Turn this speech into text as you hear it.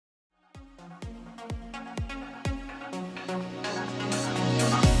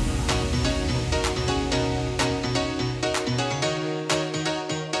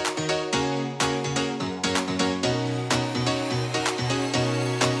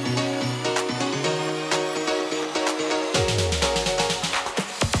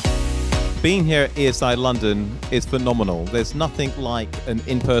Being here at ESI London is phenomenal. There's nothing like an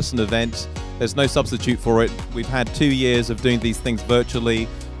in-person event. There's no substitute for it. We've had 2 years of doing these things virtually,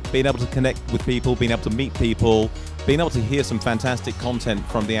 being able to connect with people, being able to meet people, being able to hear some fantastic content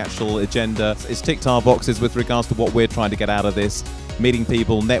from the actual agenda. It's ticked our boxes with regards to what we're trying to get out of this, meeting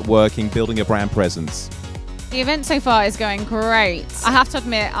people, networking, building a brand presence. The event so far is going great. I have to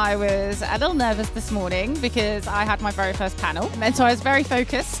admit I was a little nervous this morning because I had my very first panel, and so I was very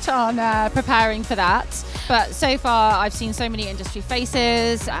focused on preparing for that. But so far I've seen so many industry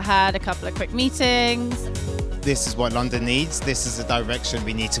faces, I had a couple of quick meetings. This is what London needs. This is the direction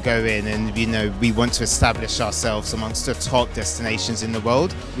we need to go in, and we want to establish ourselves amongst the top destinations in the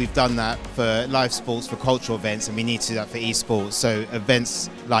world. We've done that for live sports, for cultural events, and we need to do that for esports. So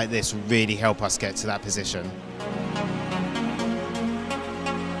events like this really help us get to that position.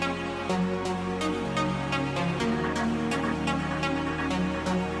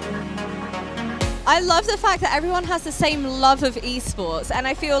 I love the fact that everyone has the same love of esports, and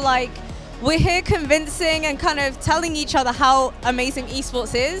I feel like we're here convincing and kind of telling each other how amazing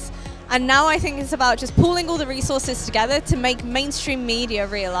esports is, and now I think it's about just pooling all the resources together to make mainstream media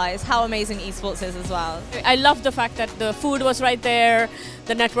realize how amazing esports is as well. I love the fact that the food was right there,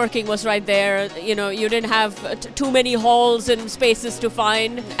 the networking was right there, you didn't have too many halls and spaces to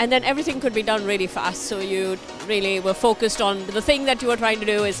find, and then everything could be done really fast, so you really were focused on the thing that you were trying to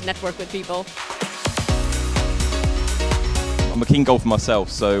do is network with people. I'm a keen golfer myself,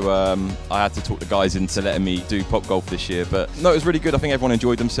 so I had to talk the guys into letting me do pop golf this year. But no, it was really good. I think everyone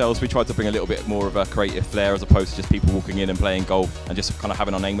enjoyed themselves. We tried to bring a little bit more of a creative flair as opposed to just people walking in and playing golf and just kind of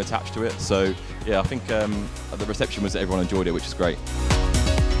having our name attached to it. So yeah, I think the reception was that everyone enjoyed it, which is great.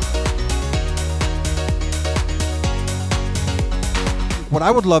 What I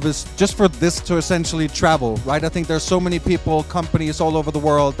would love is just for this to essentially travel, right? I think there's so many people, companies all over the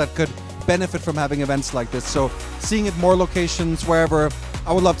world that could benefit from having events like this. So seeing it more locations, wherever,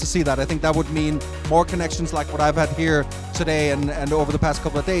 I would love to see that. I think that would mean more connections like what I've had here today and over the past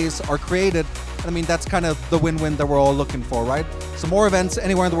couple of days are created. I mean, that's kind of the win-win that we're all looking for, right? So more events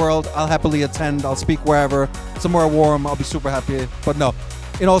anywhere in the world, I'll happily attend. I'll speak wherever. Somewhere warm, I'll be super happy. But no,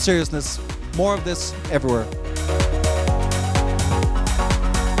 in all seriousness, more of this everywhere.